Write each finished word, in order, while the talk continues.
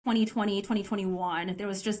2020, 2021, there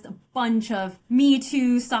was just a bunch of Me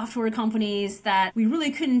Too software companies that we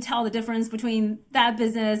really couldn't tell the difference between that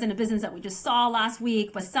business and a business that we just saw last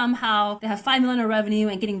week, but somehow they have $5 million of revenue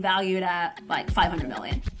and getting valued at like $500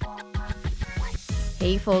 million.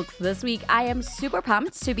 Hey folks, this week I am super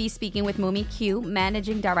pumped to be speaking with Momei Q,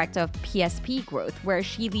 Managing Director of PSP Growth, where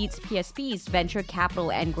she leads PSP's venture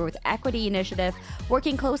capital and growth equity initiative,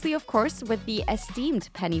 working closely, of course, with the esteemed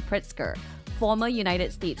Penny Pritzker, former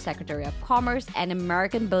United States Secretary of Commerce and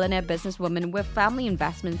American billionaire businesswoman with family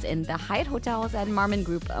investments in the Hyatt Hotels and Marmon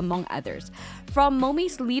Group, among others. From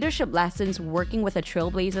Momei's leadership lessons working with a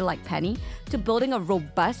trailblazer like Penny, to building a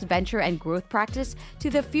robust venture and growth practice,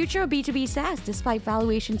 to the future of B2B SaaS despite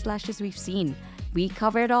valuation slashes we've seen. We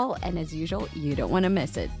cover it all, and as usual, you don't want to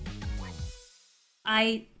miss it.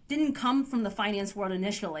 I didn't come from the finance world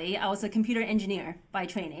initially. I was a computer engineer by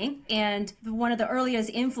training. And one of the earliest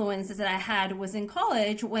influences that I had was in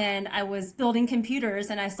college when I was building computers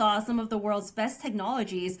and I saw some of the world's best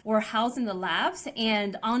technologies were housed in the labs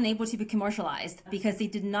and unable to be commercialized because they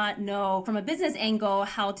did not know from a business angle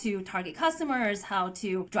how to target customers, how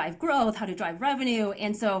to drive growth, how to drive revenue.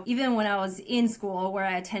 And so even when I was in school where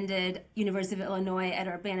I attended University of Illinois at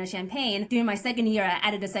Urbana-Champaign, during my second year, I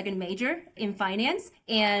added a second major in finance.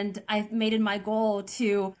 And I've made it my goal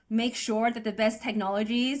to make sure that the best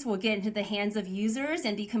technologies will get into the hands of users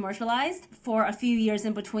and be commercialized. For a few years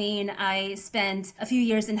in between, I spent a few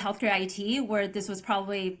years in healthcare IT, where this was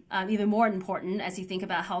probably even more important as you think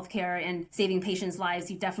about healthcare and saving patients'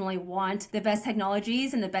 lives. You definitely want the best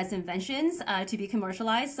technologies and the best inventions to be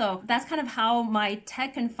commercialized. So that's kind of how my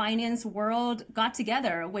tech and finance world got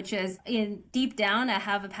together, which is in deep down, I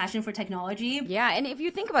have a passion for technology. Yeah, and if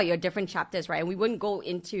you think about your different chapters, right, and we wouldn't go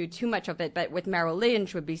into too much of it, but with Merrill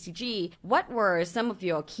Lynch, with BCG, what were some of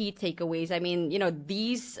your key takeaways? I mean,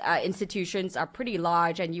 these institutions are pretty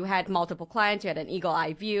large and you had multiple clients, you had an eagle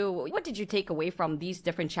eye view. What did you take away from these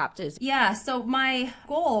different chapters? Yeah, so my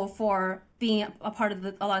goal for being a part of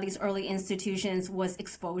a lot of these early institutions was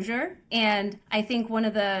exposure. And I think one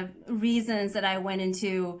of the reasons that I went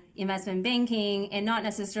into investment banking and not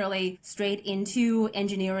necessarily straight into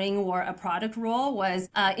engineering or a product role was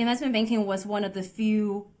investment banking was one of the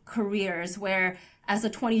few careers where as a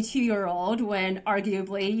 22-year-old, when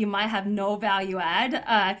arguably you might have no value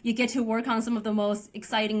add, you get to work on some of the most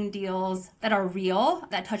exciting deals that are real,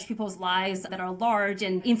 that touch people's lives, that are large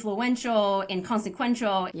and influential and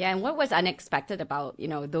consequential. Yeah, and what was unexpected about,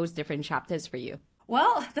 those different chapters for you?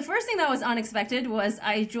 Well, the first thing that was unexpected was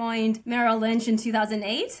I joined Merrill Lynch in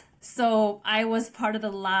 2008. So I was part of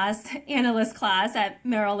the last analyst class at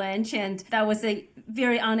Merrill Lynch, and that was a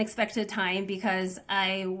very unexpected time because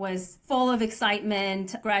I was full of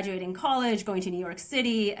excitement, graduating college, going to New York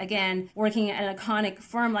City, again, working at an iconic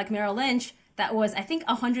firm like Merrill Lynch that was, I think,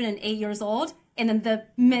 108 years old. And then the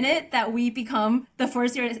minute that we become the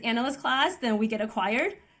first year analyst class, then we get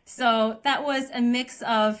acquired. So that was a mix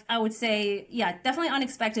of, I would say, yeah, definitely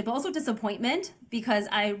unexpected, but also disappointment because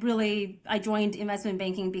I joined investment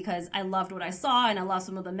banking because I loved what I saw and I loved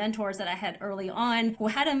some of the mentors that I had early on who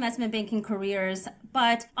had investment banking careers.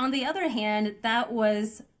 But on the other hand, that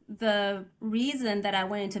was the reason that I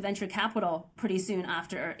went into venture capital pretty soon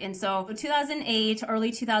after. And so 2008,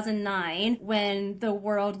 early 2009, when the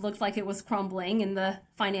world looked like it was crumbling in the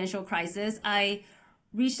financial crisis, I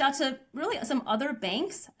reached out to really some other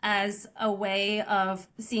banks as a way of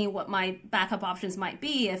seeing what my backup options might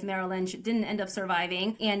be if Merrill Lynch didn't end up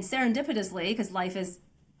surviving. And serendipitously, because life is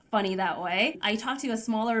funny that way, I talked to a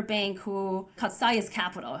smaller bank called Sayus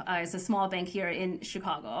Capital. It's a small bank here in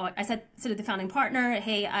Chicago. I said to the founding partner,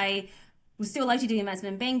 hey, I would still like to do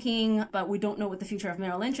investment banking, but we don't know what the future of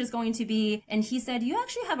Merrill Lynch is going to be. And he said, you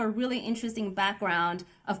actually have a really interesting background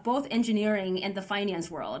of both engineering and the finance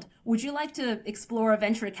world. Would you like to explore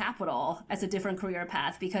venture capital as a different career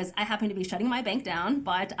path? Because I happen to be shutting my bank down,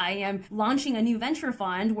 but I am launching a new venture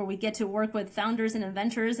fund where we get to work with founders and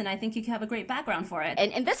inventors, and I think you can have a great background for it.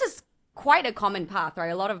 And this is quite a common path, right?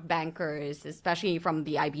 A lot of bankers, especially from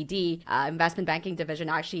the IBD, investment banking division,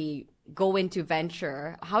 actually go into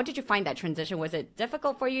venture. How did you find that transition? Was it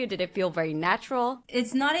difficult for you? Did it feel very natural?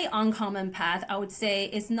 It's not an uncommon path. I would say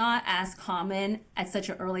it's not as common at such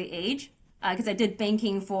an early age. Because I did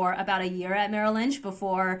banking for about a year at Merrill Lynch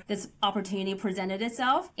before this opportunity presented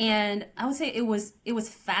itself. And I would say it was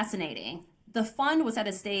fascinating the fund was at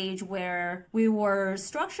a stage where we were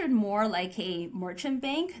structured more like a merchant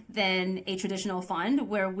bank than a traditional fund,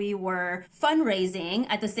 where we were fundraising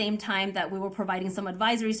at the same time that we were providing some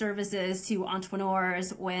advisory services to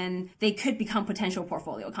entrepreneurs when they could become potential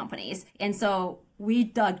portfolio companies. And so we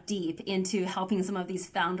dug deep into helping some of these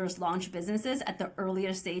founders launch businesses at the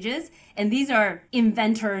earlier stages. And these are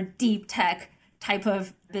inventor, deep tech type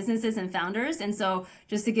of businesses and founders. And so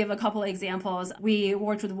just to give a couple of examples, we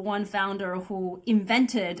worked with one founder who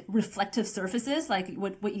invented reflective surfaces, like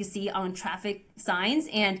what you see on traffic signs.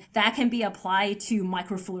 And that can be applied to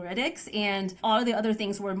microfluidics and all of the other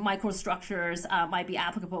things where microstructures might be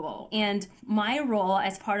applicable. And my role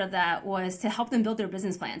as part of that was to help them build their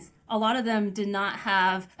business plans. A lot of them did not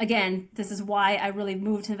have, again, this is why I really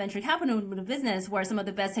moved to venture capital business, where some of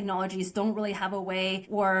the best technologies don't really have a way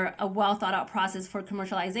or a well thought out process for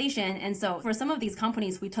commercialization. And so for some of these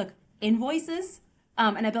companies, we took invoices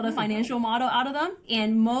and I built a financial model out of them.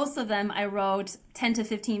 And most of them, I wrote 10 to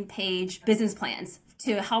 15 page business plans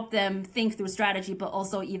to help them think through strategy, but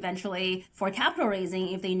also eventually for capital raising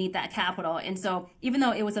if they need that capital. And so even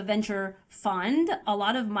though it was a venture fund, a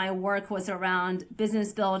lot of my work was around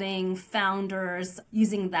business building, founders,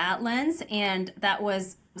 using that lens. And that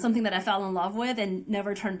was something that I fell in love with and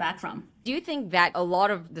never turned back from. Do you think that a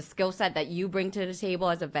lot of the skill set that you bring to the table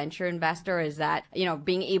as a venture investor is that,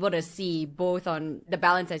 being able to see both on the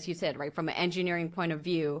balance, as you said, right, from an engineering point of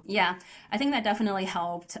view? Yeah, I think that definitely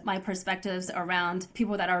helped my perspectives around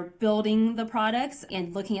people that are building the products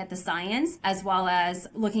and looking at the science, as well as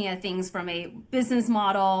looking at things from a business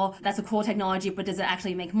model. That's a cool technology, but does it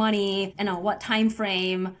actually make money? And on what time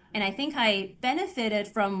frame? And I think I benefited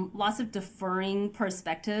from lots of deferring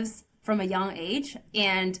perspectives from a young age.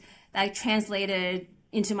 And that translated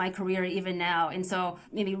into my career even now. And so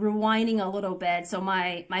maybe rewinding a little bit. So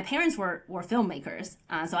my parents were filmmakers.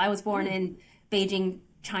 So I was born in Beijing,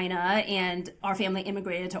 China, and our family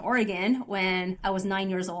immigrated to Oregon when I was 9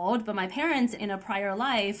 years old. But my parents in a prior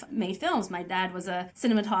life made films. My dad was a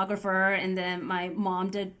cinematographer, and then my mom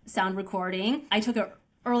did sound recording. I took an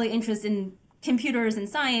early interest in computers and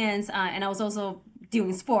science, and I was also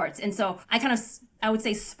doing sports. And so I would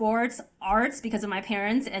say sports, arts, because of my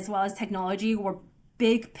parents, as well as technology, were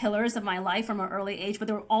big pillars of my life from an early age, but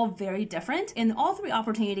they were all very different. And all three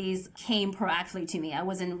opportunities came proactively to me. I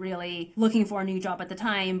wasn't really looking for a new job at the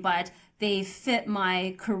time, but they fit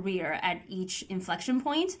my career at each inflection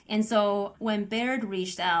point. And so when Baird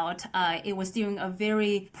reached out, it was during a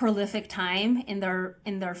very prolific time in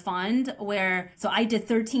their fund so I did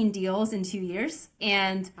 13 deals in 2 years.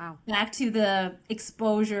 And wow. Back to the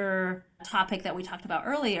exposure topic that we talked about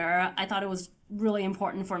earlier, I thought it was really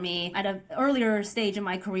important for me at an earlier stage in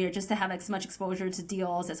my career just to have as much exposure to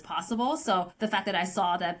deals as possible. So the fact that I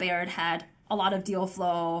saw that Baird had a lot of deal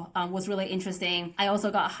flow was really interesting. I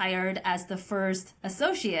also got hired as the first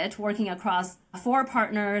associate working across 4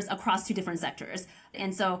 partners across 2 different sectors.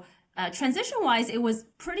 And so transition-wise, it was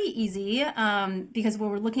pretty easy because we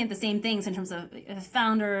were looking at the same things in terms of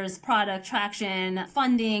founders, product, traction,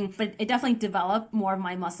 funding, but it definitely developed more of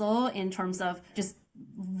my muscle in terms of just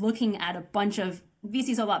looking at a bunch of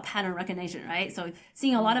VCs are a lot of pattern recognition, right? So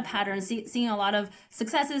seeing a lot of patterns, seeing a lot of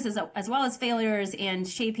successes as well as failures, and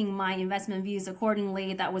shaping my investment views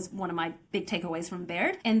accordingly. That was one of my big takeaways from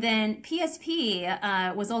Baird. And then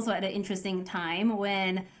PSP was also at an interesting time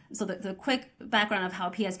when, so the quick background of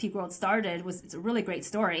how PSP growth started it's a really great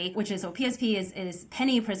story, which is, so PSP is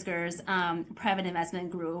Penny Pritzker's private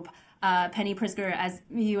investment group. Penny Pritzker, as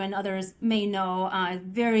you and others may know,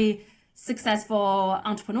 very successful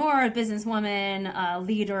entrepreneur, businesswoman,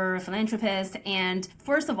 leader, philanthropist. And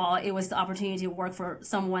first of all, it was the opportunity to work for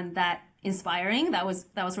someone that inspiring. That was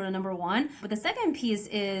sort of number one. But the second piece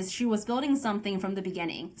is she was building something from the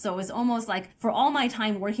beginning. So it was almost like, for all my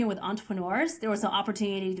time working with entrepreneurs, there was an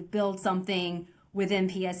opportunity to build something within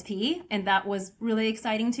PSP. And that was really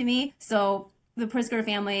exciting to me. So the Pritzker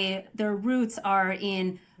family, their roots are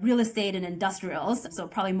in real estate and industrials. So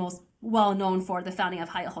probably most well known for the founding of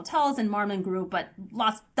Hyatt Hotels and Marmon Group, but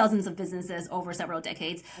dozens of businesses over several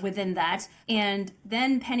decades within that. And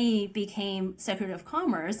then Penny became Secretary of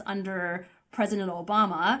Commerce under President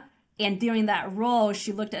Obama. And during that role,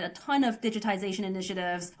 she looked at a ton of digitization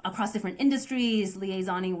initiatives across different industries,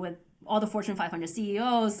 liaisoning with all the Fortune 500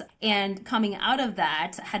 CEOs. And coming out of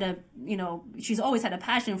that, she's always had a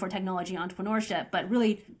passion for technology entrepreneurship, but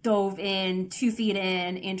really dove in 2 feet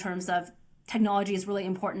in terms of technology is really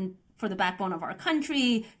important for the backbone of our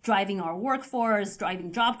country, driving our workforce,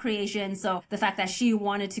 driving job creation. So the fact that she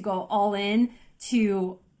wanted to go all in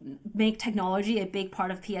to make technology a big part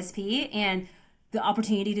of PSP, and the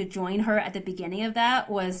opportunity to join her at the beginning of that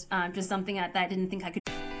was just something that I didn't think I could.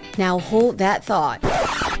 Now hold that thought.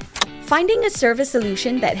 Finding a service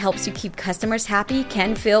solution that helps you keep customers happy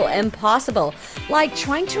can feel impossible, like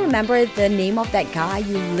trying to remember the name of that guy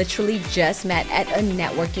you literally just met at a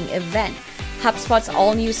networking event. HubSpot's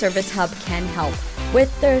all-new Service Hub can help,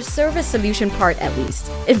 with their service solution part at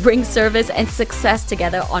least. It brings service and success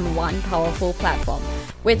together on one powerful platform,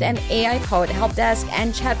 with an AI-powered help desk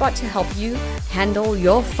and chatbot to help you handle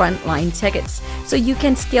your frontline tickets, so you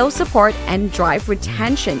can scale support and drive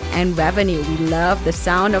retention and revenue. We love the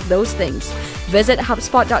sound of those things. Visit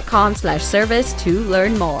HubSpot.com/service to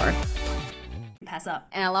learn more. Pass up.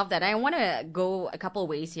 And I love that. I want to go a couple of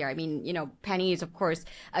ways here. I mean, Penny is, of course,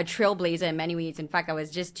 a trailblazer in many ways. In fact, I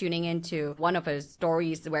was just tuning into one of her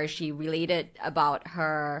stories where she related about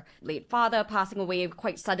her late father passing away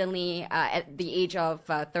quite suddenly at the age of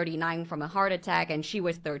 39 from a heart attack, and she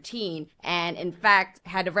was 13. And in fact,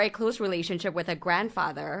 had a very close relationship with her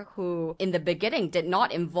grandfather, who in the beginning did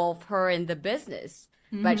not involve her in the business.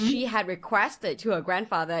 But she had requested to her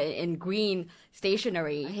grandfather in green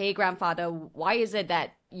stationery, hey, grandfather, why is it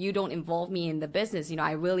that you don't involve me in the business?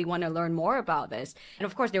 I really want to learn more about this. And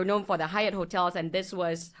of course, they were known for the Hyatt hotels, and this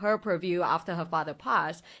was her purview after her father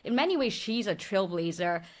passed. In many ways, she's a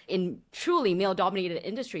trailblazer in truly male-dominated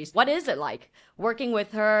industries. What is it like working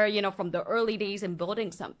with her, from the early days and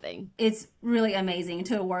building something? It's really amazing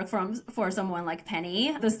to work for someone like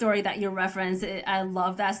Penny. The story that you referenced, I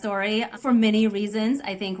love that story for many reasons.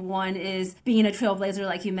 I think one is being a trailblazer,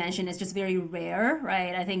 like you mentioned, is just very rare,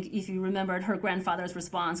 right? I think if you remembered, her grandfather's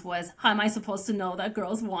response was, how am I supposed to know that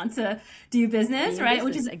girls want to do business, right?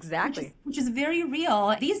 Which is very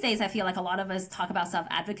real. These days, I feel like a lot of us talk about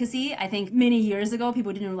self-advocacy. I think many years ago,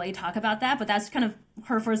 people didn't really talk about that, but that's kind of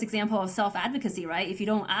her first example of self-advocacy, right? If you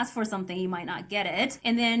don't ask for something, you might not get it.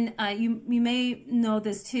 And then you may know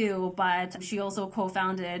this too, but she also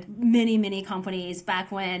co-founded many companies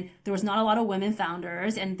back when there was not a lot of women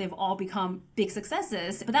founders, and they've all become big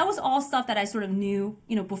successes. But that was all stuff that I sort of knew,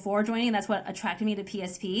 before joining. That's what attracted me to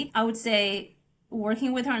PSP. I would say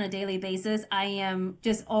working with her on a daily basis, I am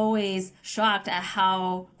just always shocked at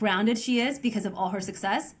how grounded she is because of all her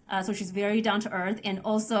success. So she's very down to earth, and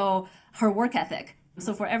also her work ethic.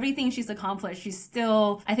 So for everything she's accomplished, she's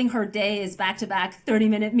still, I think her day is back-to-back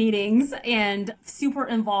 30-minute meetings and super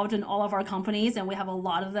involved in all of our companies, and we have a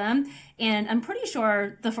lot of them. And I'm pretty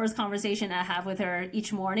sure the first conversation I have with her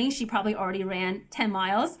each morning, she probably already ran 10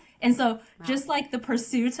 miles. And so just like the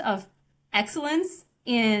pursuit of excellence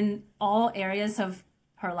in all areas of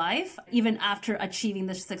her life, even after achieving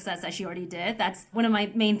the success that she already did, that's one of my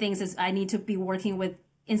main things is I need to be working with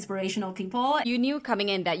inspirational people. You knew coming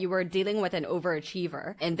in that you were dealing with an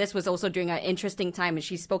overachiever. And this was also during an interesting time, and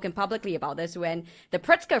she's spoken publicly about this, when the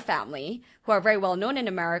Pritzker family, who are very well known in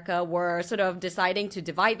America, were sort of deciding to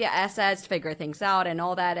divide their assets, figure things out and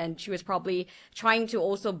all that. And she was probably trying to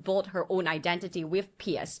also build her own identity with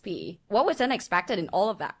PSP. What was unexpected in all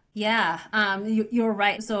of that? Yeah, you're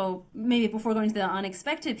right. So maybe before going to the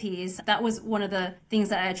unexpected piece, that was one of the things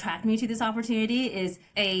that attracted me to this opportunity, is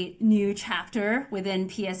a new chapter within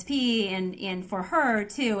PSP and for her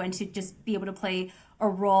too, and to just be able to play a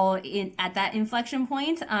role at that inflection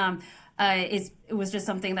point. It was just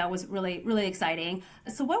something that was really, really exciting.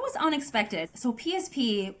 So what was unexpected? So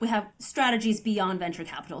PSP, we have strategies beyond venture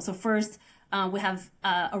capital. So first, we have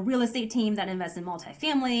a real estate team that invests in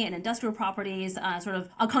multifamily and industrial properties, sort of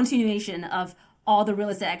a continuation of all the real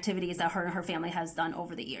estate activities that her and her family has done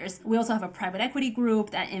over the years. We also have a private equity group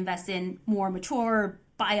that invests in more mature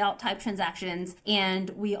buyout type transactions. And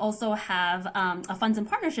we also have a funds and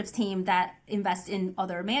partnerships team that invests in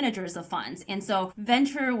other managers of funds. And so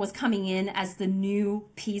venture was coming in as the new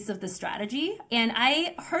piece of the strategy. And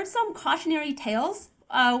I heard some cautionary tales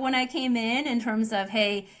when I came in terms of,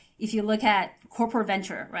 hey, if you look at corporate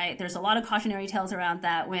venture, right, there's a lot of cautionary tales around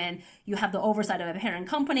that when you have the oversight of a parent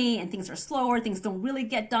company and things are slower, things don't really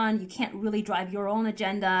get done, you can't really drive your own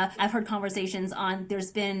agenda. I've heard conversations on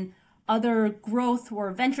there's been other growth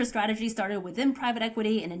or venture strategies started within private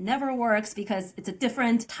equity and it never works because it's a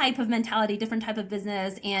different type of mentality, different type of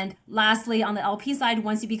business. And lastly, on the LP side,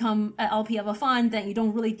 once you become an LP of a fund, then you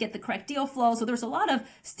don't really get the correct deal flow. So there's a lot of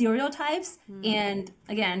stereotypes and,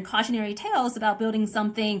 again, cautionary tales about building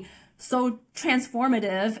something so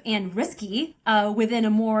transformative and risky within a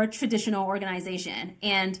more traditional organization.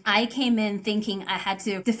 And I came in thinking I had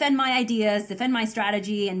to defend my ideas, defend my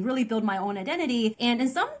strategy, and really build my own identity. And in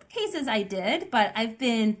some cases I did, but I've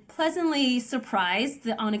been pleasantly surprised,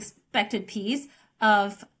 the unexpected piece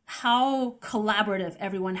of how collaborative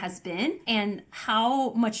everyone has been and how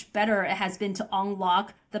much better it has been to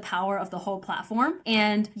unlock the power of the whole platform.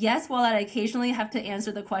 And yes, while I occasionally have to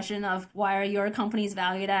answer the question of why are your companies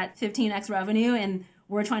valued at 15x revenue and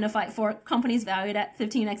we're trying to fight for companies valued at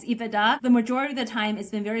 15x EBITDA, the majority of the time it's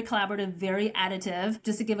been very collaborative, very additive.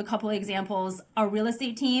 Just to give a couple of examples, our real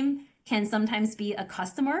estate team can sometimes be a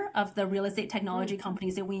customer of the real estate technology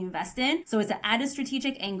companies that we invest in. So it's an added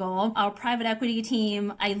strategic angle. Our private equity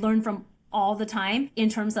team, I learn from all the time in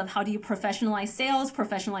terms of how do you professionalize sales,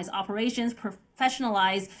 professionalize operations,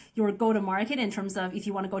 professionalize your go-to-market in terms of if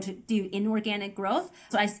you want to go to do inorganic growth.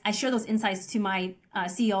 So I share those insights to my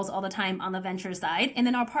CEOs all the time on the venture side. And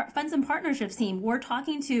then our funds and partnerships team, we're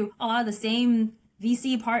talking to a lot of the same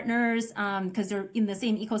VC partners because they're in the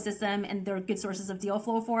same ecosystem and they're good sources of deal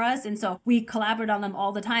flow for us. And so we collaborate on them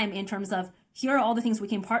all the time in terms of here are all the things we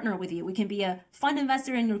can partner with you. We can be a fund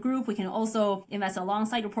investor in your group. We can also invest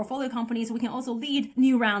alongside your portfolio companies. We can also lead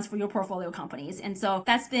new rounds for your portfolio companies. And so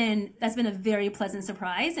that's been a very pleasant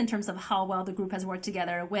surprise in terms of how well the group has worked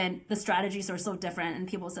together when the strategies are so different and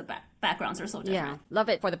people's backgrounds are so different. Yeah, love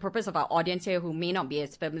it. For the purpose of our audience here who may not be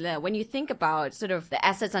as familiar, when you think about sort of the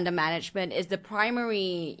assets under management, is the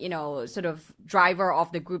primary, sort of driver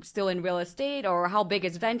of the group still in real estate, or how big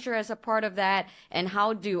is venture as a part of that? And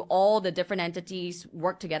how do all the different entities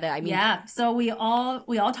work together? I mean, yeah, so we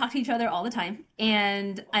all talk to each other all the time,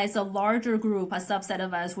 and as a larger group, a subset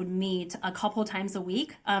of us would meet a couple times a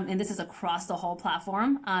week, and this is across the whole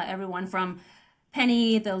platform. Everyone from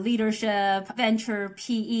Penny, the leadership, venture,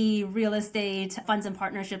 PE, real estate, funds and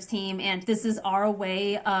partnerships team. And this is our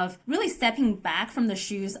way of really stepping back from the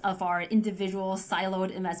shoes of our individual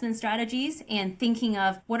siloed investment strategies and thinking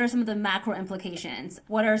of what are some of the macro implications?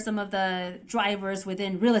 What are some of the drivers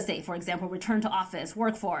within real estate, for example, return to office,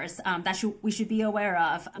 workforce, we should be aware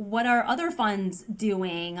of? What are other funds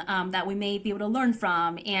doing that we may be able to learn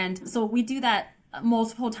from? And so we do that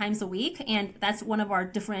multiple times a week, and that's one of our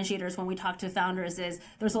differentiators when we talk to founders is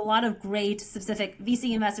there's a lot of great specific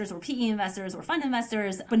VC investors or PE investors or fund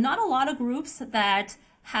investors, but not a lot of groups that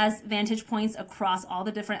has vantage points across all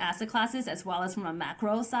the different asset classes as well as from a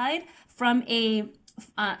macro side. From a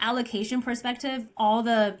allocation perspective, all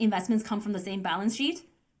the investments come from the same balance sheet.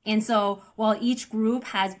 And so while each group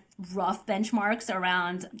has rough benchmarks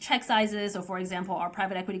around check sizes, so for example, our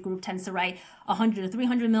private equity group tends to write 100 to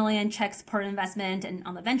 300 million checks per investment, and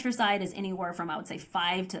on the venture side is anywhere from, I would say,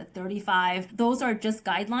 5 to 35. Those are just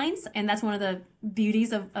guidelines, and that's one of the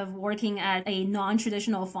beauties of working at a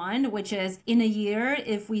non-traditional fund, which is in a year,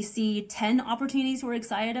 if we see 10 opportunities we're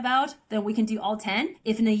excited about, then we can do all 10.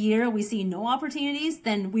 If in a year we see no opportunities,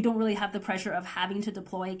 then we don't really have the pressure of having to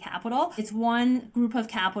deploy capital. It's one group of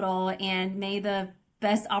capital, and may the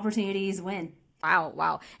best opportunities win.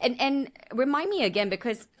 Wow. And remind me again,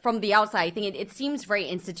 because from the outside, I think it seems very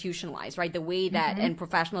institutionalized, right? The way that, and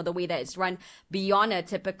professional, the way that it's run beyond a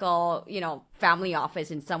typical, family office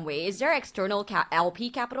in some way. Is there external LP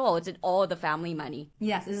capital, or is it all the family money?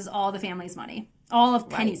 Yes, this is all the family's money. All of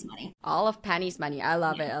Penny's money. All of Penny's money. I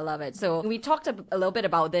love it. So we talked a little bit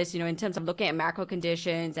about this, in terms of looking at macro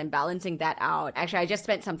conditions and balancing that out. Actually, I just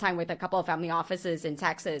spent some time with a couple of family offices in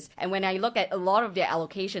Texas. And when I look at a lot of their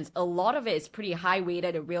allocations, a lot of it is pretty high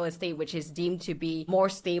weighted in real estate, which is deemed to be more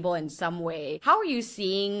stable in some way. How are you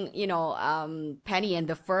seeing, Penny and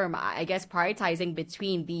the firm, I guess, prioritizing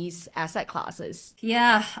between these asset classes?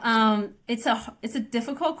 Yeah, it's a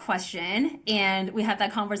difficult question. And we have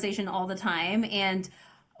that conversation all the time. And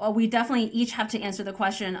we definitely each have to answer the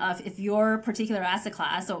question of if your particular asset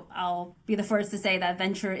class, so I'll be the first to say that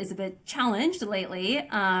venture is a bit challenged lately.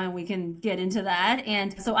 We can get into that.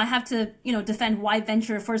 And so I have to, defend why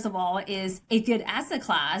venture, first of all, is a good asset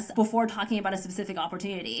class before talking about a specific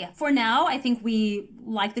opportunity. For now, I think we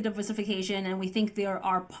like the diversification and we think there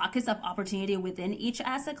are pockets of opportunity within each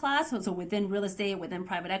asset class. So within real estate, within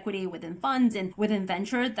private equity, within funds, and within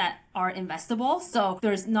venture that are investable. So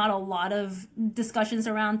there's not a lot of discussions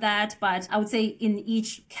around that, but I would say in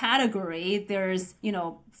each category, there's,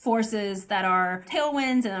 forces that are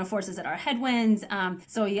tailwinds and there are forces that are headwinds.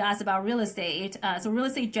 So you asked about real estate. So real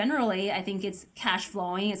estate generally, I think it's cash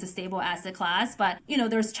flowing. It's a stable asset class, but,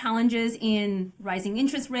 there's challenges in rising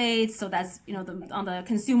interest rates. So that's, on the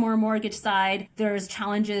consumer mortgage side, there's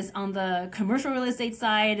challenges on the commercial real estate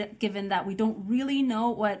side, given that we don't really know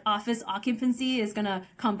what office occupancy is going to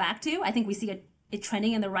come back to. I think we see a it's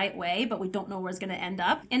trending in the right way, but we don't know where it's going to end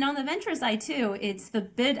up. And on the venture side too, it's the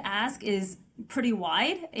bid ask is pretty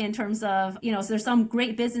wide in terms of, so there's some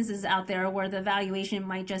great businesses out there where the valuation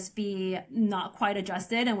might just be not quite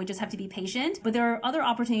adjusted and we just have to be patient. But there are other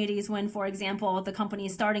opportunities when, for example, the company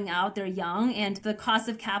is starting out, they're young, and the cost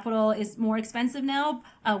of capital is more expensive now,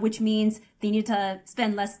 which means they need to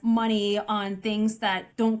spend less money on things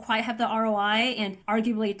that don't quite have the ROI, and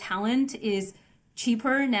arguably talent is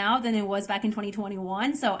cheaper now than it was back in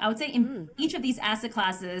 2021. So I would say in each of these asset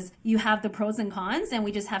classes, you have the pros and cons, and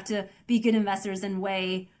we just have to be good investors and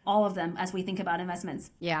weigh all of them as we think about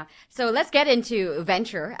investments. Yeah. So let's get into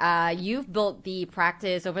venture. You've built the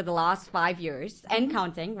practice over the last 5 years and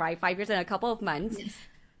counting, right? 5 years and a couple of months. Yes.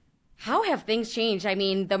 How have things changed? I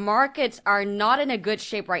mean, the markets are not in a good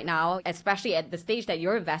shape right now, especially at the stage that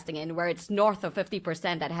you're investing in, where it's north of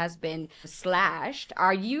 50% that has been slashed.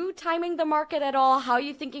 Are you timing the market at all? How are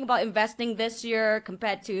you thinking about investing this year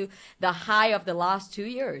compared to the high of the last 2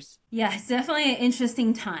 years? Yeah, it's definitely an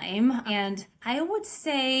interesting time. And I would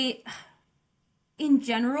say, in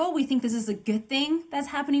general, we think this is a good thing that's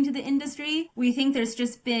happening to the industry. We think there's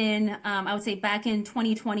just been, I would say back in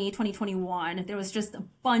 2020, 2021, there was just a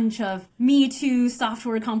bunch of Me Too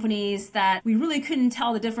software companies that we really couldn't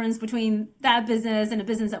tell the difference between that business and a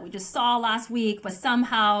business that we just saw last week, but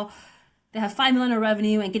somehow they have $5 million of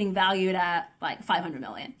revenue and getting valued at like $500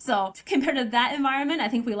 million. So compared to that environment, I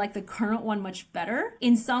think we like the current one much better.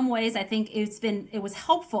 In some ways, I think it was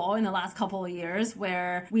helpful in the last couple of years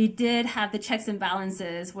where we did have the checks and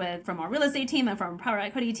balances from our real estate team and from our private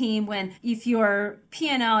equity team, when if your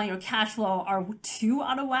P&L and your cash flow are too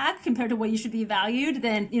out of whack compared to what you should be valued,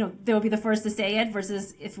 then, they will be the first to say it,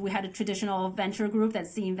 versus if we had a traditional venture group that's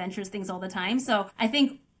seeing ventures things all the time. So I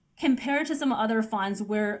think compared to some other funds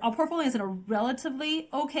where our portfolio is in a relatively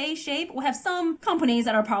okay shape, we have some companies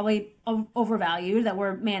that are probably overvalued that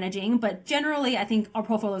we're managing, but generally I think our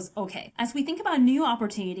portfolio is okay. As we think about new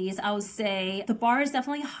opportunities, I would say the bar is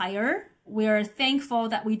definitely higher. We're thankful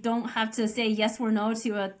that we don't have to say yes or no to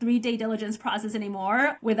a 3-day diligence process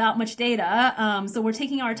anymore without much data. So we're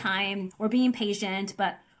taking our time, we're being patient,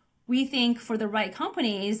 but we think for the right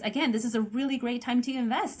companies, again, this is a really great time to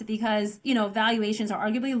invest because, valuations are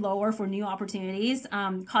arguably lower for new opportunities.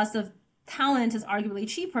 Cost of talent is arguably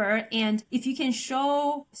cheaper. And if you can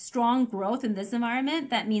show strong growth in this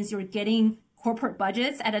environment, that means you're getting corporate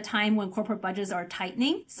budgets at a time when corporate budgets are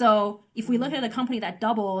tightening. So if we look at a company that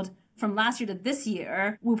doubled from last year to this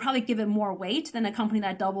year, we'll probably give it more weight than a company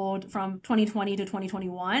that doubled from 2020 to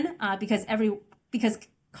 2021 because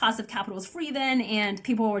cost of capital was free then, and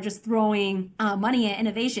people were just throwing money at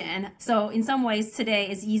innovation. So in some ways today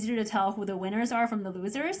it's easier to tell who the winners are from the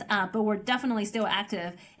losers, but we're definitely still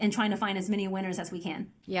active in trying to find as many winners as we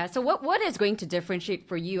can. Yeah, so what is going to differentiate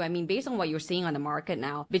for you, I mean, based on what you're seeing on the market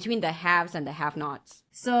now, between the haves and the have-nots?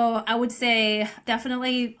 So I would say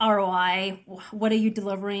definitely ROI. What are you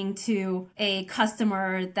delivering to a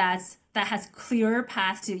customer that has clear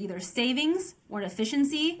path to either savings or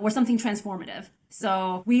efficiency or something transformative?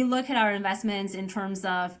 So we look at our investments in terms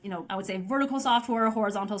of, I would say vertical software,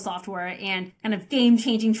 horizontal software, and kind of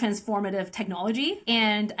game-changing transformative technology.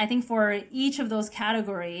 And I think for each of those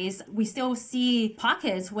categories, we still see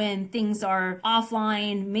pockets when things are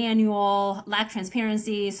offline, manual, lack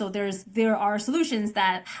transparency. So there are solutions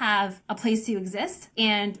that have a place to exist.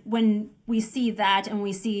 And when we see that and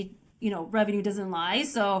we see revenue doesn't lie.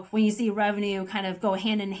 So when you see revenue kind of go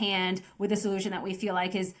hand in hand with a solution that we feel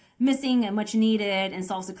like is missing and much needed and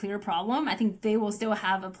solves a clear problem, I think they will still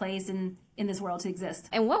have a place in this world to exist.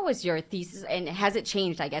 And what was your thesis, and has it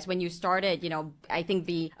changed, I guess, when you started? I think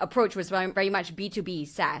the approach was very much B2B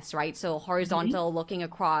SaaS, right? So horizontal, looking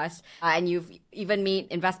across, and you've even made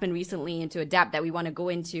investment recently into Adapt that we want to go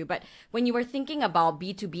into. But when you were thinking about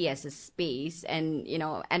B2B as a space and,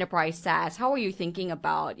 enterprise SaaS, how were you thinking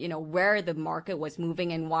about, where the market was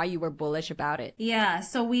moving and why you were bullish about it? Yeah,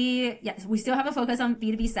 so we still have a focus on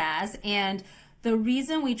B2B SaaS, and the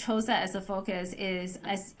reason we chose that as a focus is,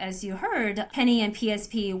 as you heard, Penny and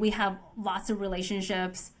PSP, we have lots of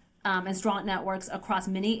relationships and strong networks across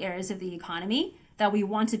many areas of the economy that we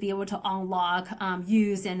want to be able to unlock,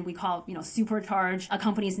 use, and we call, supercharge a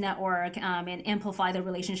company's network and amplify the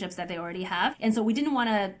relationships that they already have. And so we didn't want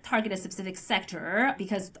to target a specific sector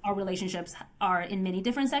because our relationships are in many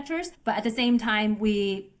different sectors. But at the same time,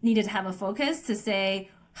 we needed to have a focus to say,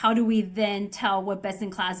 how do we then tell what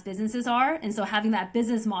best-in-class businesses are? And so having that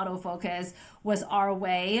business model focus was our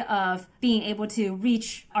way of being able to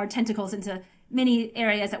reach our tentacles into many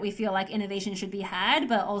areas that we feel like innovation should be had,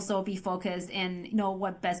 but also be focused and know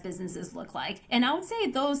what best businesses look like. And I would say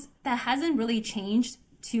that hasn't really changed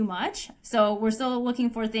too much. So we're still looking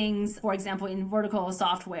for things, for example, in vertical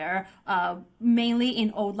software, mainly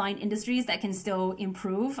in old line industries that can still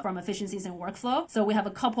improve from efficiencies and workflow. So we have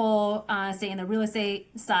a couple, say in the real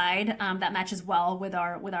estate side, that matches well with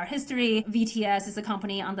our history. VTS is a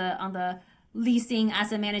company on the leasing,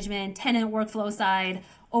 asset management, tenant workflow side.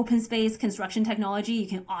 Open space construction technology, you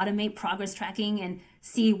can automate progress tracking and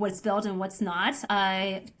see what's built and what's not.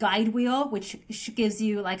 Guide wheel, which gives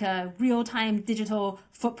you like a real-time digital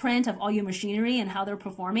footprint of all your machinery and how they're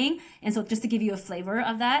performing. And so just to give you a flavor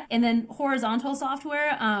of that. And then horizontal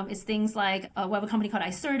software is things like we have a company called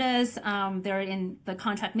Icertis. They're in the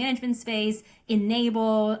contract management space.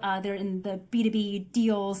 Enable, they're in the B2B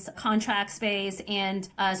deals contract space. And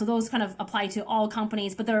so those kind of apply to all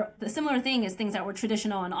companies. But the similar thing is things that were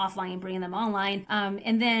traditional and offline, bringing them online.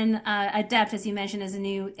 And then Adept, as you mentioned, is a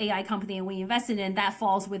new AI company and we invested in. That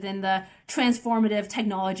falls within the transformative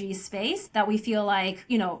technology space that we feel like,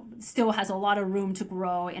 still has a lot of room to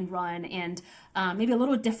grow and run, and maybe a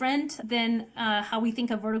little different than how we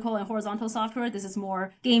think of vertical and horizontal software. This is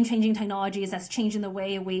more game-changing technologies that's changing the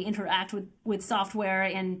way we interact with software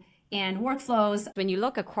and workflows. When you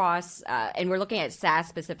look across, and we're looking at SaaS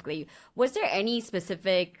specifically, was there any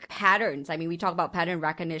specific patterns? I mean, we talk about pattern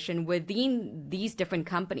recognition within these different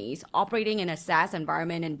companies operating in a SaaS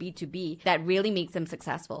environment and B2B that really makes them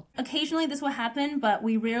successful. Occasionally this will happen, but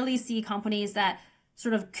we rarely see companies that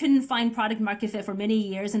sort of couldn't find product market fit for many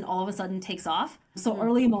years and all of a sudden takes off. So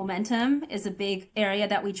early momentum is a big area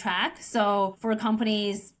that we track. So for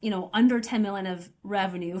companies, under 10 million of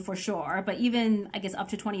revenue for sure, but even I guess up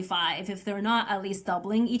to 25, if they're not at least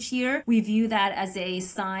doubling each year, we view that as a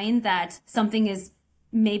sign that something is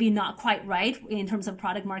maybe not quite right in terms of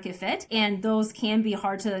product market fit. And those can be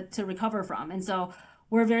hard to recover from. And so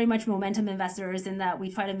we're very much momentum investors in that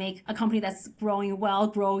we try to make a company that's growing well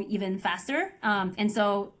grow even faster. And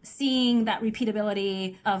so seeing that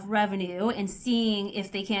repeatability of revenue and seeing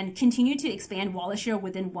if they can continue to expand wallet share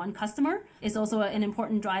within one customer is also an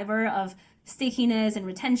important driver of stickiness and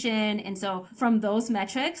retention. And so from those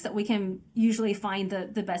metrics, we can usually find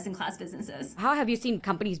the best in class businesses. How have you seen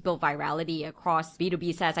companies build virality across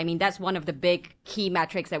B2B SaaS? I mean, that's one of the big key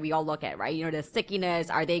metrics that we all look at, right? The stickiness,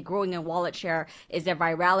 are they growing in wallet share? Is there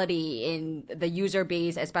virality in the user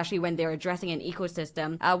base, especially when they're addressing an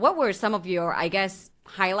ecosystem? What were some of your,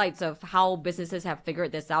 highlights of how businesses have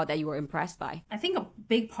figured this out that you were impressed by? I think a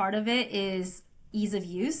big part of it is ease of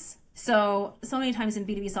use. So many times in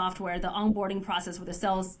B2B software, the onboarding process with the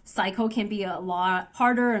sales cycle can be a lot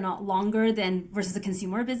harder and not longer than versus a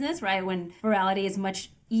consumer business, right? When virality is much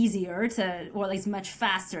easier or at least much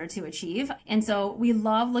faster to achieve. And so we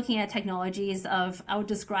love looking at technologies I would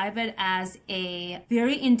describe it as a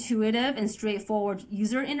very intuitive and straightforward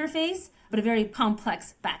user interface, but a very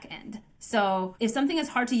complex back end. So if something is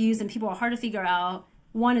hard to use and people are hard to figure out,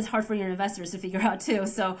 one, is hard for your investors to figure out too.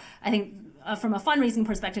 So I think from a fundraising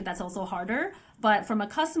perspective, that's also harder. But from a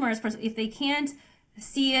customer's perspective, if they can't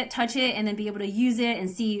see it, touch it, and then be able to use it and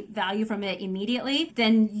see value from it immediately,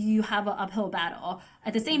 then you have an uphill battle.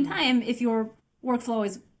 At the same time, if your workflow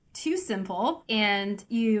is too simple and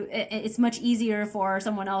it's much easier for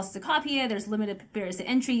someone else to copy it, there's limited barriers to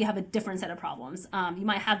entry, you have a different set of problems. You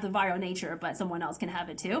might have the viral nature, but someone else can have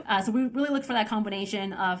it too. So we really look for that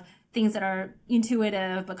combination of things that are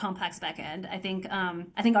intuitive but complex backend. I think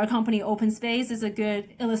our company OpenSpace is a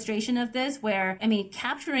good illustration of this, where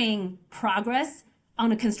capturing progress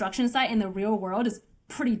on a construction site in the real world is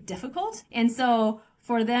pretty difficult. And so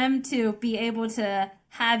for them to be able to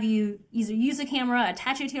have you either use a camera,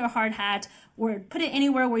 attach it to your hard hat, or put it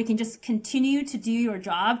anywhere where you can just continue to do your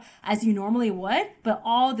job as you normally would, but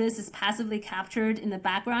all this is passively captured in the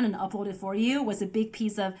background and uploaded for you, was a big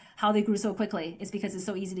piece of how they grew so quickly. It's because it's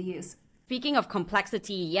so easy to use. Speaking of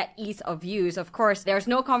complexity yet ease of use, of course, there's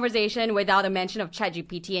no conversation without a mention of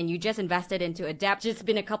ChatGPT, and you just invested into Adept. It's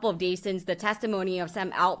been a couple of days since the testimony of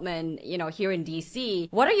Sam Altman, here in DC.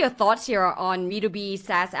 What are your thoughts here on B2B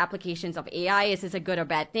SaaS applications of AI? Is this a good or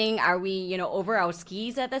bad thing? Are we, over our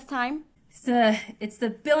skis at this time? It's the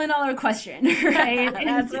billion-dollar question, right?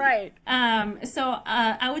 That's right. So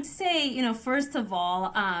I would say, first of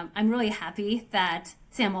all, I'm really happy that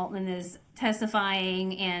Sam Altman is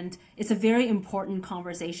testifying, and it's a very important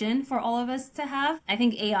conversation for all of us to have. I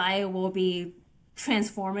think AI will be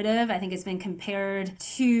transformative. I think it's been compared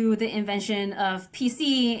to the invention of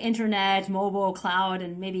PC, internet, mobile, cloud,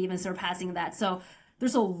 and maybe even surpassing that. So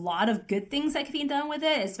there's a lot of good things that can be done with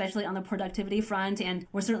it, especially on the productivity front. And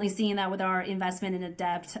we're certainly seeing that with our investment in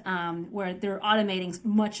Adept, where they're automating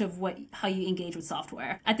much of how you engage with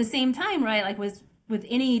software. At the same time, right, like with with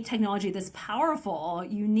any technology this powerful,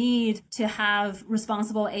 you need to have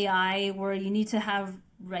responsible AI, where you need to have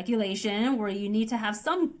regulation, where you need to have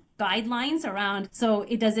some guidelines around so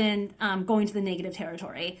it doesn't go into the negative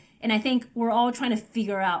territory. And I think we're all trying to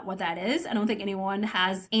figure out what that is. I don't think anyone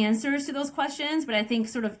has answers to those questions, but I think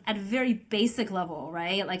sort of at a very basic level,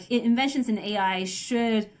 right? Like inventions in AI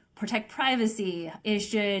should protect privacy. It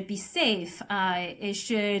should be safe. It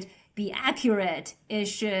should be accurate. It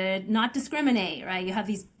should not discriminate, right? You have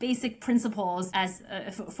these basic principles as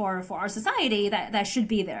for our society that should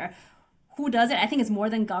be there. Who does it? I think it's more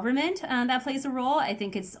than government that plays a role. I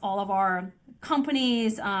think it's all of our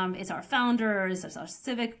companies, it's our founders, it's our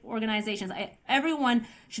civic organizations. Everyone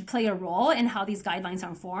should play a role in how these guidelines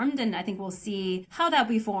are formed. And I think we'll see how that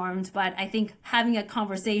will be formed. But I think having a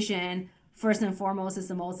conversation first and foremost is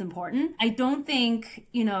the most important. I don't think,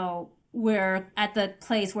 we're at the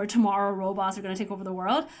place where tomorrow robots are going to take over the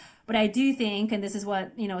world. But I do think, and this is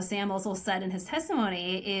what, Sam also said in his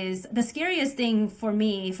testimony, is the scariest thing for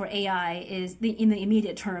me for AI is in the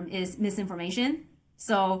immediate term is misinformation.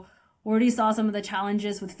 So we already saw some of the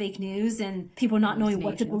challenges with fake news and people not knowing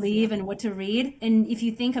what to believe and what to read. And if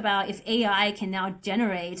you think about if AI can now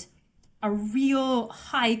generate a real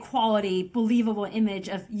high quality, believable image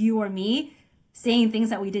of you or me saying things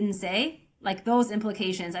that we didn't say, like those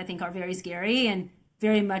implications I think are very scary and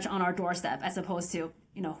very much on our doorstep, as opposed to,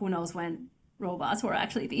 who knows when robots will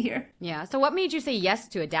actually be here. Yeah. So what made you say yes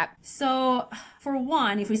to adapt? So for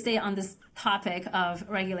one, if we stay on this topic of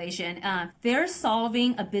regulation, they're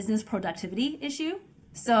solving a business productivity issue.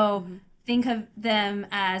 So think of them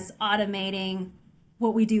as automating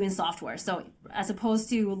what we do in software. So as opposed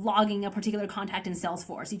to logging a particular contact in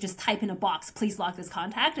Salesforce, you just type in a box, please log this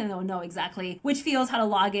contact, and they'll know exactly which fields, how to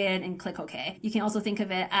log in, and click OK. You can also think of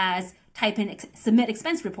it as type in submit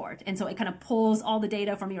expense report. And so it kind of pulls all the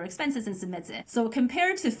data from your expenses and submits it. So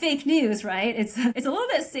compared to fake news, right, it's a little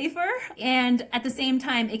bit safer. And at the same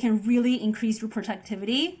time, it can really increase your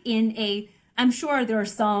productivity I'm sure there are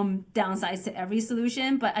some downsides to every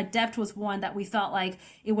solution, but Adept was one that we felt like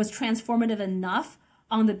it was transformative enough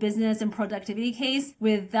on the business and productivity case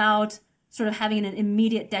without sort of having an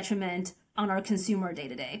immediate detriment on our consumer day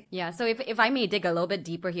to day. Yeah. So if I may dig a little bit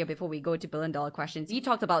deeper here before we go to $1 billion questions, you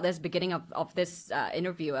talked about this beginning of this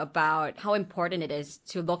interview about how important it is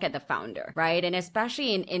to look at the founder, right? And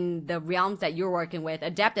especially in the realms that you're working with,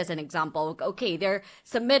 Adept as an example, okay, they're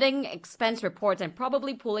submitting expense reports and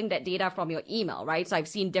probably pulling that data from your email, right? So I've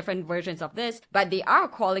seen different versions of this, but they are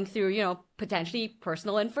crawling through, potentially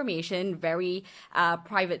personal information, very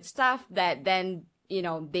private stuff that then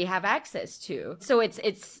they have access to. So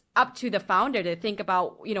it's up to the founder to think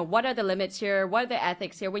about, what are the limits here? What are the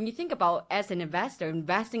ethics here? When you think about, as an investor,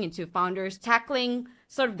 investing into founders, tackling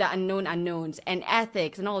sort of the unknown unknowns and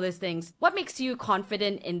ethics and all these things, what makes you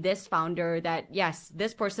confident in this founder that, yes,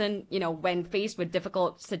 this person, when faced with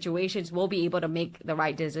difficult situations, will be able to make the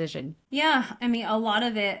right decision? Yeah. I mean, a lot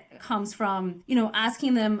of it comes from,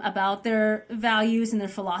 asking them about their values and their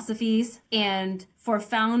philosophies. And for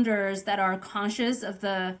founders that are conscious of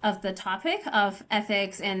the topic of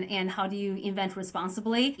ethics and how do you invent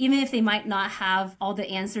responsibly, even if they might not have all the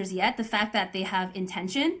answers yet, the fact that they have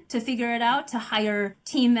intention to figure it out, to hire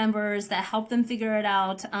team members that help them figure it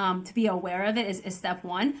out, to be aware of it is step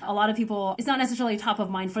one. A lot of people, it's not necessarily top of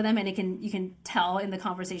mind for them, and you can tell in the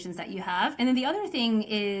conversations that you have. And then the other thing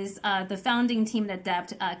is the founding team at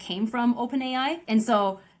Adept came from OpenAI, and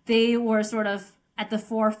so they were sort of at the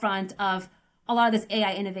forefront of a lot of this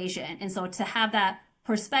AI innovation. And so to have that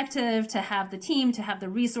perspective, to have the team, to have the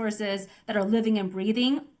resources that are living and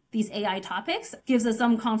breathing these AI topics gives us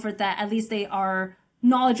some comfort that at least they are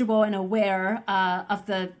knowledgeable and aware of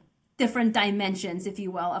the different dimensions, if you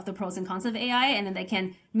will, of the pros and cons of AI, and then they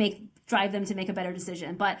can drive them to make a better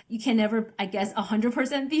decision. But you can never, I guess,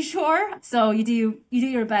 100% be sure. So you do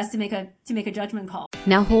your best to make a judgment call.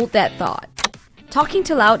 Now hold that thought. Talking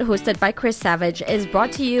Too Loud, hosted by Chris Savage, is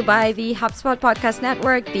brought to you by the HubSpot Podcast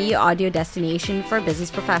Network, the audio destination for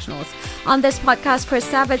business professionals. On this podcast, Chris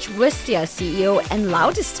Savage, Wistia CEO and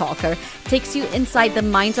loudest talker, takes you inside the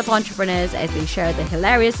minds of entrepreneurs as they share the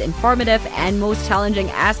hilarious, informative, and most challenging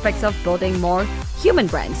aspects of building more human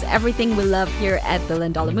brands. Everything we love here at $1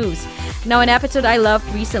 Billion Moves. Now, an episode I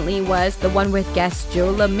loved recently was the one with guest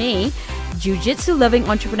Joe Momei, Jiu-Jitsu loving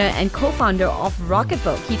entrepreneur and co-founder of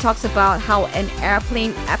Rocketbook. He talks about how an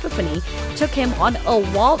airplane epiphany took him on a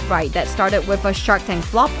wild ride that started with a Shark Tank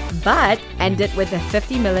flop but ended with a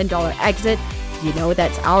 $50 million exit.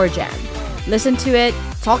 That's our jam. Listen to it,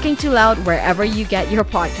 Talking Too Loud, wherever you get your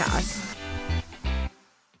podcasts.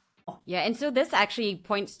 Yeah, and so this actually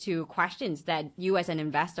points to questions that you as an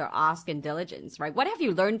investor ask in diligence, right? What have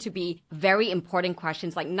you learned to be very important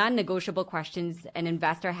questions, like non-negotiable questions an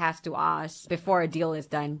investor has to ask before a deal is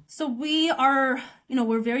done? So we are,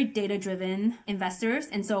 we're very data-driven investors.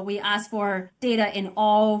 And so we ask for data in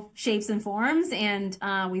all shapes and forms, and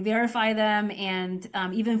we verify them. And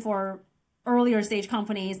even for earlier stage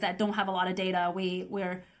companies that don't have a lot of data,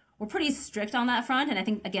 we're pretty strict on that front. And I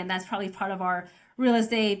think, again, that's probably part of our real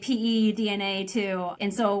estate PE DNA too.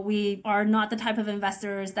 And so we are not the type of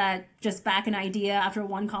investors that just back an idea after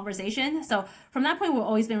one conversation. So from that point, we've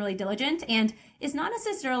always been really diligent. And it's not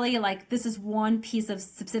necessarily like this is one piece of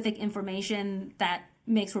specific information that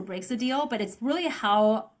makes or breaks the deal, but it's really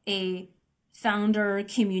how a founder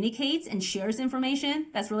communicates and shares information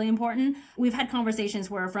that's really important. We've had conversations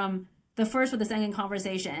where from the first or the second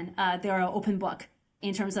conversation, they're an open book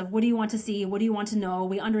in terms of what do you want to see? What do you want to know?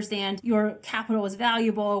 We understand your capital is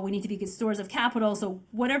valuable. We need to be good stewards of capital. So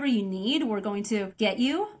whatever you need, we're going to get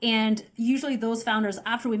you. And usually those founders,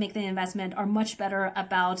 after we make the investment, are much better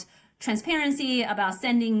about transparency, about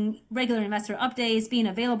sending regular investor updates, being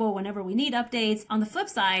available whenever we need updates. On the flip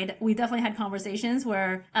side, we definitely had conversations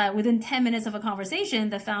where within 10 minutes of a conversation,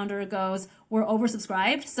 the founder goes, we're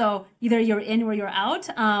oversubscribed. So either you're in or you're out.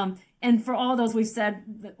 And for all those, we've said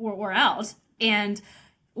that we're out. And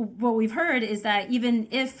what we've heard is that even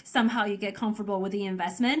if somehow you get comfortable with the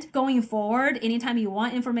investment, going forward, anytime you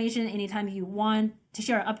want information, anytime you want to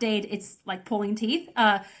share an update, it's like pulling teeth.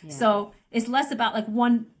 So it's less about like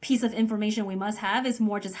one piece of information we must have. It's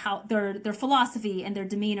more just how their philosophy and their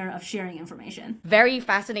demeanor of sharing information. Very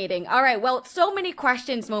fascinating. All right. Well, so many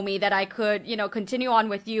questions, Momei, that I could, continue on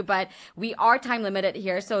with you, but we are time limited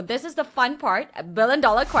here. So this is the fun part, $1 billion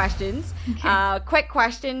questions. Okay. Quick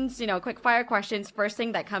questions, quick fire questions. First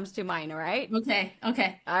thing that comes to mind, all right? Okay.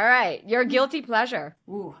 All right. Your guilty pleasure.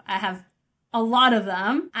 Ooh, I have a lot of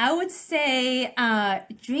them. I would say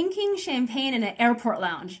drinking champagne in an airport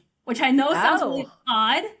lounge, which I know sounds really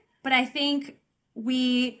odd, but I think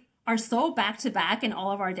we are so back to back in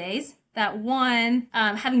all of our days that one,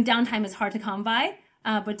 having downtime is hard to come by.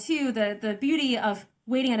 But two, the beauty of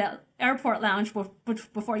waiting at an airport lounge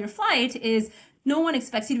before your flight is no one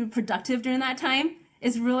expects you to be productive during that time.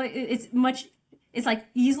 It's like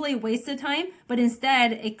easily wasted time, but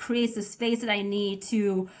instead it creates the space that I need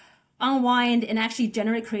to unwind and actually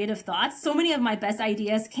generate creative thoughts. So many of my best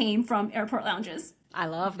ideas came from airport lounges. I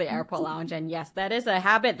love the airport lounge. And yes, that is a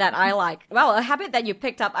habit that I like. Well, a habit that you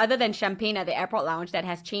picked up other than champagne at the airport lounge that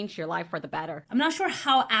has changed your life for the better. I'm not sure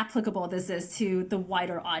how applicable this is to the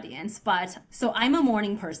wider audience, but so I'm a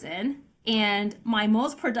morning person and my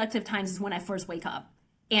most productive times is when I first wake up.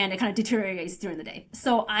 And it kind of deteriorates during the day.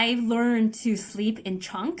 So I've learned to sleep in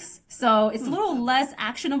chunks. So it's a little less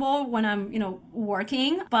actionable when I'm,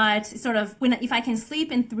 working, but sort of if I can sleep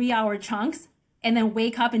in 3-hour chunks and then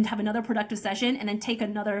wake up and have another productive session and then take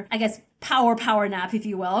another, I guess, power nap, if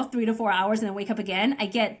you will, 3 to 4 hours and then wake up again, I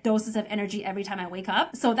get doses of energy every time I wake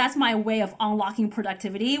up. So that's my way of unlocking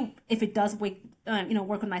productivity if it does work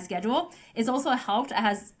with my schedule. It's also helped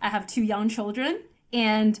as I have 2 young children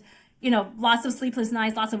and lots of sleepless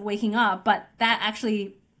nights, lots of waking up, but that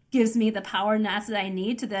actually gives me the power naps that I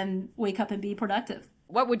need to then wake up and be productive.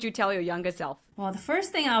 What would you tell your younger self? Well, the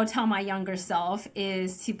first thing I would tell my younger self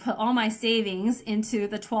is to put all my savings into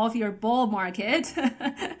the 12-year bull market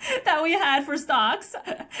that we had for stocks.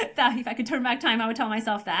 That if I could turn back time, I would tell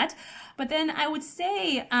myself that. But then I would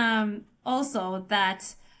say also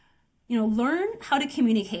that, learn how to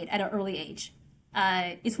communicate at an early age.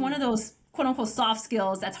 It's one of those quote unquote soft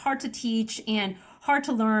skills that's hard to teach and hard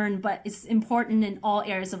to learn, but it's important in all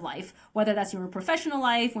areas of life, whether that's your professional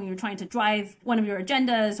life, when you're trying to drive one of your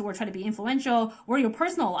agendas or try to be influential, or your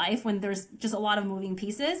personal life when there's just a lot of moving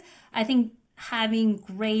pieces. I think having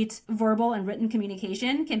great verbal and written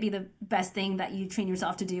communication can be the best thing that you train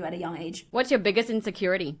yourself to do at a young age. What's your biggest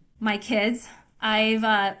insecurity? My kids. I've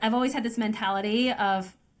always had this mentality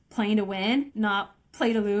of playing to win, not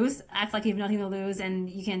play to lose, act like you have nothing to lose and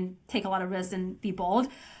you can take a lot of risks and be bold.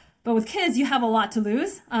 But with kids, you have a lot to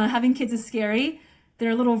lose. Having kids is scary.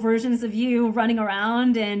 They're little versions of you running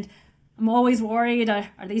around and I'm always worried. Are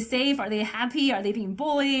they safe? Are they happy? Are they being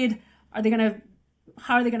bullied? How are they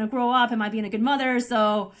going to grow up? Am I being a good mother?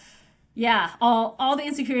 So yeah, all the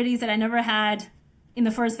insecurities that I never had in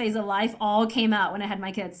the first phase of life all came out when I had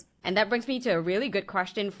my kids. And that brings me to a really good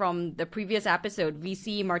question from the previous episode,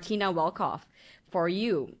 VC Martina Welkoff. For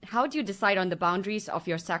you, how do you decide on the boundaries of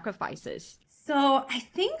your sacrifices? So I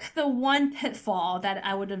think the one pitfall that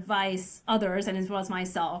I would advise others and as well as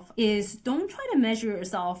myself is don't try to measure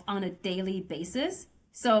yourself on a daily basis.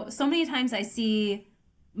 So many times I see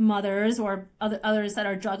mothers or others that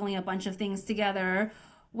are juggling a bunch of things together,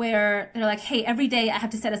 where they're like, hey, every day I have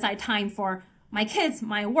to set aside time for my kids,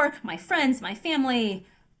 my work, my friends, my family,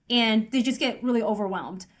 and they just get really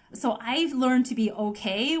overwhelmed. So I've learned to be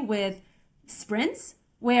okay with sprints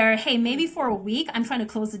where, hey, maybe for a week I'm trying to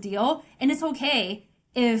close the deal, and it's okay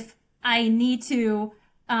if I need to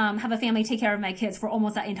have a family take care of my kids for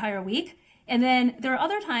almost that entire week. And then there are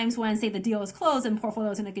other times when, say, the deal is closed and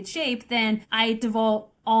portfolio is in a good shape, then I devote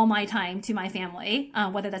all my time to my family,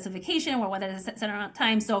 whether that's a vacation or whether that's a set amount of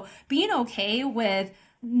time. So being okay with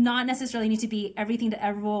not necessarily need to be everything to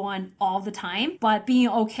everyone all the time, but being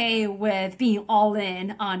okay with being all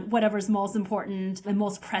in on whatever's most important and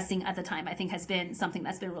most pressing at the time, I think has been something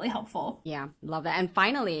that's been really helpful. Yeah, love that. And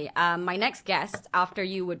finally, my next guest after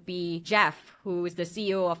you would be Jeff, who is the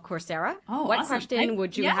CEO of Coursera. Oh, what awesome. Question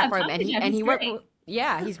would you have for him? And he worked.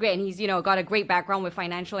 Yeah, he's great. And he's, got a great background with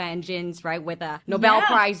financial engines, right? With a Nobel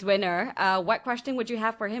Prize winner. What question would you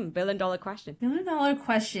have for him? $1 billion question. $1 billion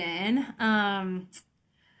question.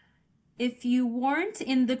 If you weren't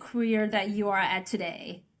in the career that you are at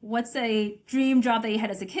today, what's a dream job that you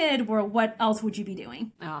had as a kid, or what else would you be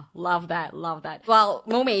doing? Oh, love that. Love that. Well,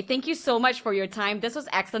 Momei, thank you so much for your time. This was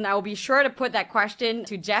excellent. I will be sure to put that question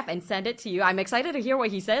to Jeff and send it to you. I'm excited to hear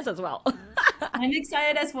what he says as well. I'm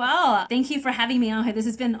excited as well. Thank you for having me on here. This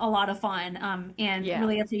has been a lot of fun, and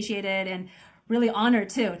really appreciate it, and really honored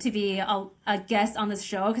too to be a guest on this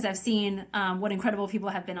show, because I've seen what incredible people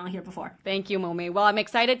have been on here before. Thank you, Momei. Well, I'm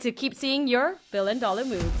excited to keep seeing your $1 billion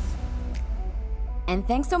moves. And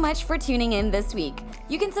thanks so much for tuning in this week.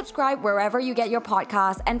 You can subscribe wherever you get your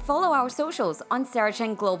podcasts and follow our socials on Sarah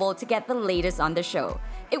Chen Global to get the latest on the show.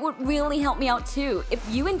 It would really help me out too if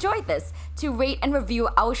you enjoyed this to rate and review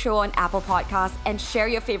our show on Apple Podcasts and share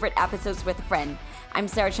your favorite episodes with a friend. I'm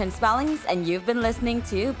Sarah Chen Spellings, and you've been listening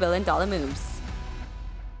to $1 Billion Moves.